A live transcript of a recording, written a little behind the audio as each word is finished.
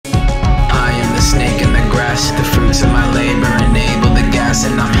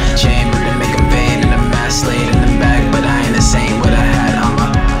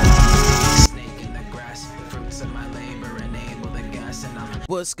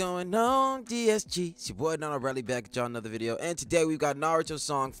What's going on, DSG? It's your boy DarrnellBradley back at y'all another video, and today we've got Naruto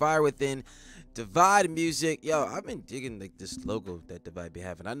song Fire Within, Divide music. Yo, I've been digging like this logo that Divide be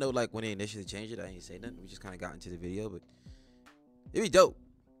having. I know like when they initially changed it, I didn't say nothing. We just kind of got into the video, but it'd be dope.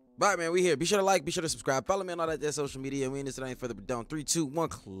 Alright, man, we here. Be sure to like, be sure to subscribe, follow me on all that social media. We in this today. Further down, 3, 2, 1,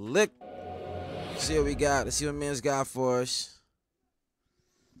 click. Let's see what we got. Let's see what man's got for us.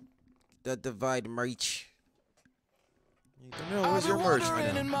 That Divide merch. Where's your merch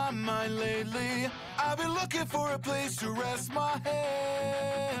right now? In my mind lately, I've been looking for a place to rest my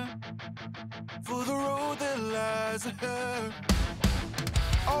head, for the road that lies ahead.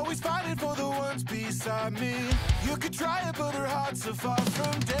 Always fighting for the ones beside me. You could try it, but her heart's so far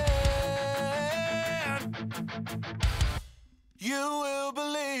from dead. You will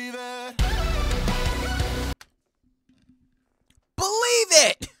believe it. Believe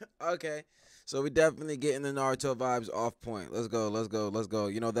it! Okay. So we definitely getting the Naruto vibes off point. Let's go, let's go, let's go.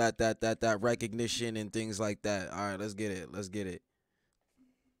 You know that recognition and things like that. All right, let's get it. Let's get it.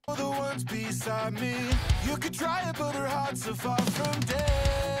 The ones beside me, you could try it, but her heart's so far from dead.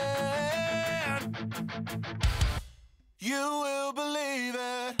 You will believe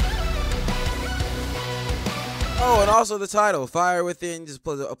it. Oh, and also the title, Fire Within, just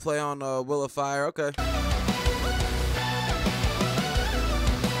a play on Will of Fire. Okay.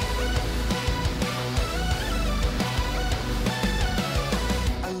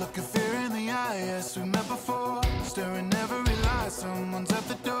 Yes, we met before, staring every lie. Someone's at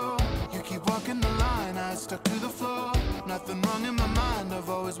the door. You keep walking the line, I stuck to the floor. Nothing wrong in my mind, I've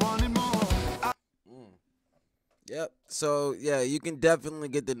always wanted more. Yep. So yeah, you can definitely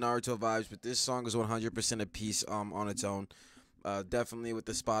get the Naruto vibes, but this song is 100% a piece on its own. Definitely with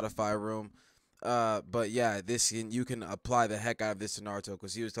the Spotify room. But yeah, you can apply the heck out of this to Naruto,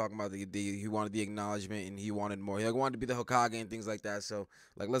 because he was talking about he wanted the acknowledgement and he wanted more. He wanted to be the Hokage and things like that. So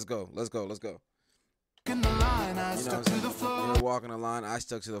like, let's go, let's go, let's go. In the line, I stuck to the floor. You were walking the line, I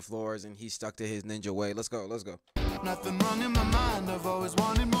stuck to the floors, and he stuck to his ninja way. Let's go, let's go. Nothing wrong in my mind, I've always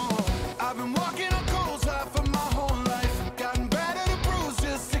wanted more. I've been walking on coals half of my whole life, gotten better to bruise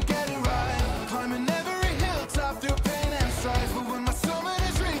just to get it right. Climbing every hilltop through pain and strife, but when my summit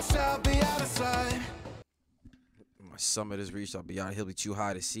is reached, I'll be out of sight. My summit is reached, I'll be out. He'll be too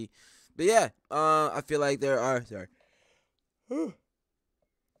high to see. But yeah, I feel like there are. Sorry.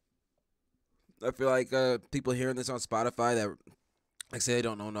 I feel like people hearing this on Spotify that, like, say they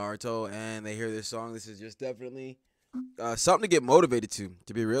don't know Naruto and they hear this song, this is just definitely something to get motivated to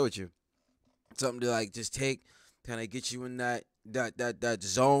be real with you. Something to like just take, kind of get you in that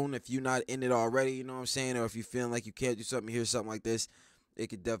zone if you're not in it already, you know what I'm saying? Or if you're feeling like you can't do something, hear something like this, it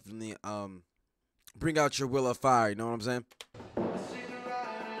could definitely bring out your will of fire, you know what I'm saying?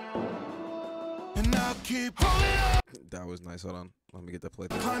 And I'll keep pulling up. That was nice. Hold on. Let me get that play.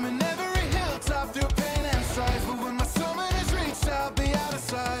 Climbing every hilltop through pain and strife, but when my summit is reached, I'll be out of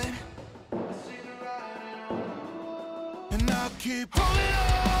sight. And I'll keep holding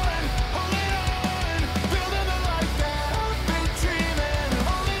on, building the life that I've been dreaming,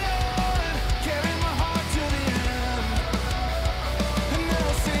 holding on, carrying my heart to the end. And then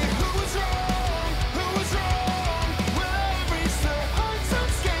I'll see who was wrong, will I reach the heights I'm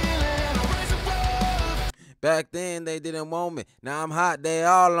scaling, I'll rise above. Back then they didn't want me. Now I'm hot. They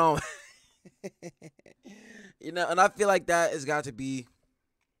all on me. You know, and I feel like that has got to be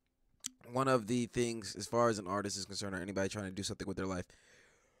one of the things as far as an artist is concerned, or anybody trying to do something with their life.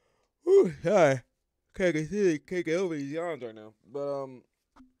 Ooh, sorry. Can't get over these yawns right now. But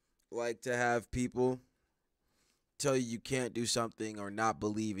like to have people tell you can't do something or not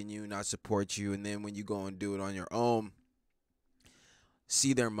believe in you, not support you, and then when you go and do it on your own,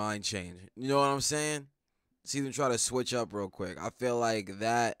 see their mind change. You know what I'm saying? See them try to switch up real quick. I feel like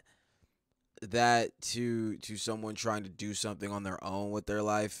that to someone trying to do something on their own with their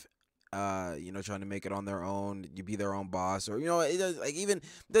life, you know, trying to make it on their own, you be their own boss, or you know, it does, like, it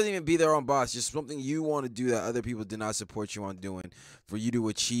doesn't even be their own boss, just something you want to do that other people did not support you on doing, for you to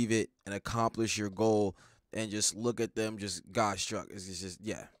achieve it and accomplish your goal, and just look at them just God struck. It's just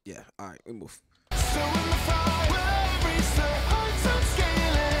yeah. All right, we move. So in the fire, will I reach the heights I'm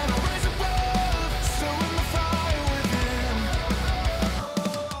scaling, I'll rise above. So in the fire within.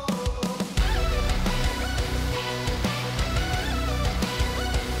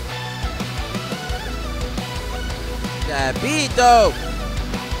 That beat though.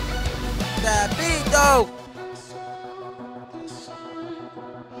 That beat though.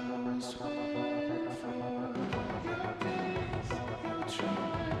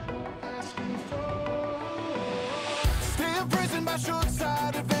 Stay imprisoned by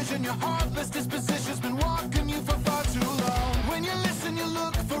short-sighted vision. Your heartless disposition's been walking you for far too long. When you listen, you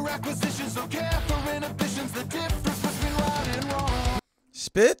look acquisitions, don't care for inhibitions. The difference between right and wrong.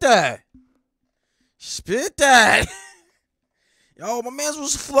 Spit that. Spit that. Yo, my man's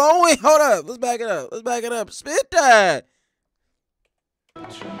was flowing. Hold up. Let's back it up. Let's back it up. Spit that.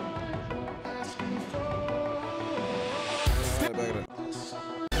 Back it up.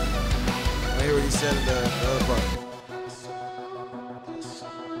 I hear what he said in the other part.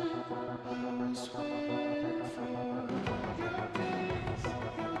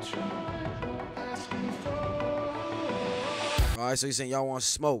 Alright, so you're saying y'all want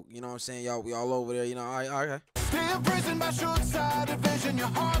smoke, you know what I'm saying? Y'all, we all over there, you know, alright, okay. Stay imprisoned by short-sighted vision. Your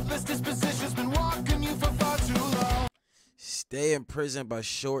heartless disposition's been walking you for far too long. Stay in prison by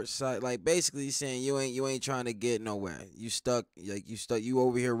short sight. Like basically he's saying you ain't trying to get nowhere. You stuck, you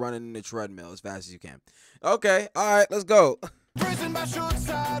over here running in the treadmill as fast as you can. Okay, alright, let's go. Prison by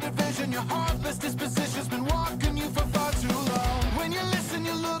short-sighted vision. Your heartless disposition's been walking you for far too long. When you listen,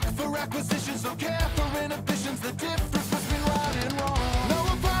 you look for acquisitions, don't care for inhibitions. The difference between right and wrong. No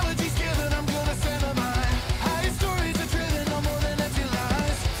apologies given, I'm gonna send a mine. High stories are driven, no more than empty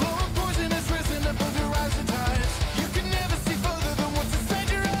lies. Flow of poison has risen above your eyes and ties. You can never see further than what's inside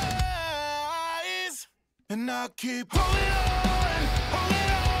your eyes. And I keep holding on,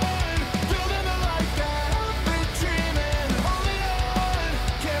 building the life that I've been dreaming. Holding on,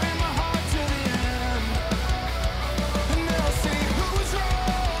 carrying my heart to the end. And they'll see who was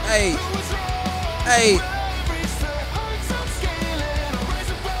wrong, Hey. who was wrong. Hey. When I reach the heights I'm scaling, I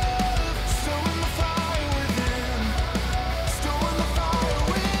rise above, storing the fire within, storing the fire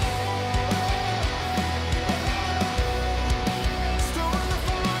within, storing the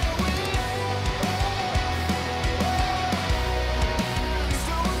fire within,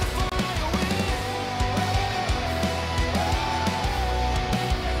 storing the fire within,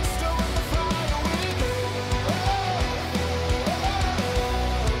 storing the fire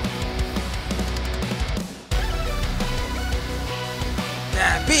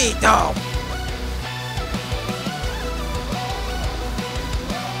That beat though.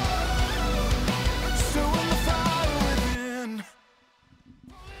 storing the fire within.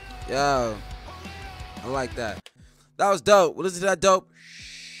 Yo, I like that. That was dope. Well, listen to that dope.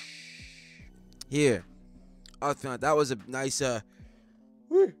 Here, I was feeling that was a nice that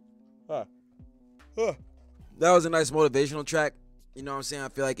was a nice motivational track. You know what I'm saying? I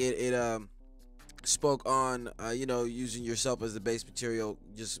feel like it spoke on you know, using yourself as the base material,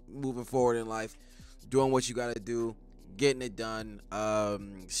 just moving forward in life, doing what you got to do, getting it done.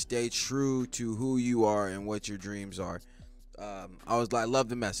 Stay true to who you are and what your dreams are. I was like, love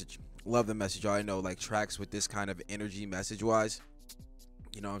the message. Love the message. I know like tracks with this kind of energy message wise,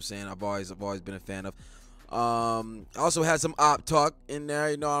 you know what I'm saying, I've always been a fan of. Also had some op talk in there,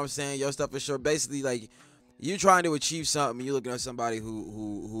 you know what I'm saying. Your stuff is short. Basically, like, you trying to achieve something, you're looking at somebody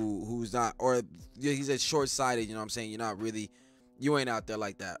who's not, or he said short-sighted, you know what I'm saying. You're not really, you ain't out there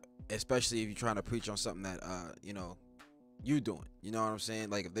like that, especially if you're trying to preach on something that you know, you doing, you know what I'm saying.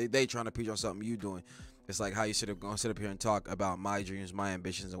 Like if they trying to preach on something you doing, it's like how you gonna sit up here and talk about my dreams, my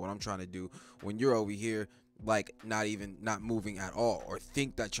ambitions, and what I'm trying to do when you're over here like not moving at all, or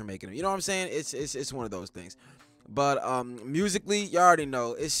think that you're making it. You know what I'm saying? It's one of those things. But musically, you already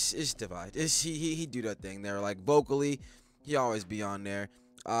know it's divided. He do that thing there. Like vocally, he always be on there.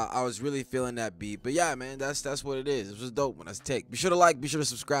 I was really feeling that beat. But yeah, man, that's what it is. It was dope when that's take. Be sure to like, be sure to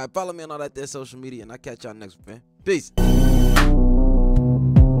subscribe, follow me on all that there social media, and I'll catch y'all next one, man. Peace.